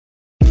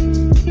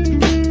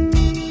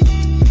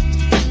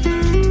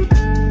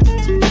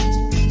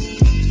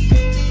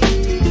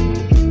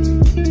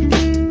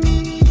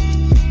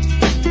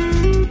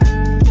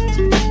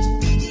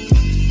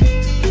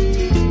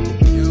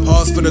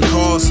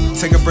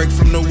break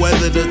from the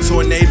weather, the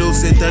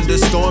tornadoes and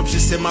thunderstorms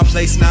just in my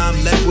place. Now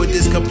I'm left with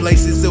this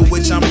complacence in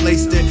which I'm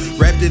placed in,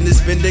 wrapped in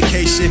this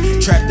vindication.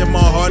 Trapped in my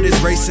heart is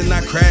racing,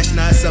 I crash,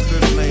 now it's up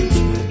in flames.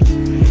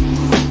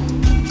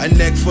 A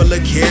neck full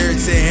of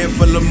carrots, a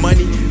handful of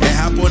money, and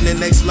hop on the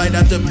next flight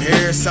out to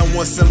Paris. I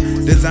want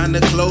some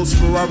designer clothes,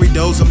 Ferrari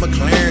doors or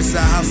McLaren's. A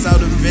house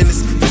out in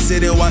Venice to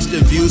sit and watch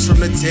the views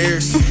from the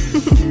terrace.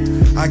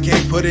 I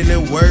can't put it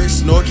in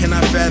words, nor can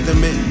I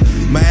fathom it.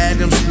 My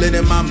atoms split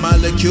in my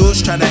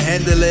molecules, try to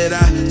handle it.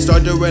 I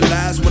start to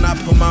realize when I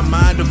put my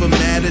mind over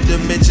matter,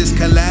 dimensions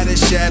collide and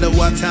shatter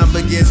while time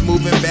begins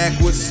moving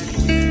backwards.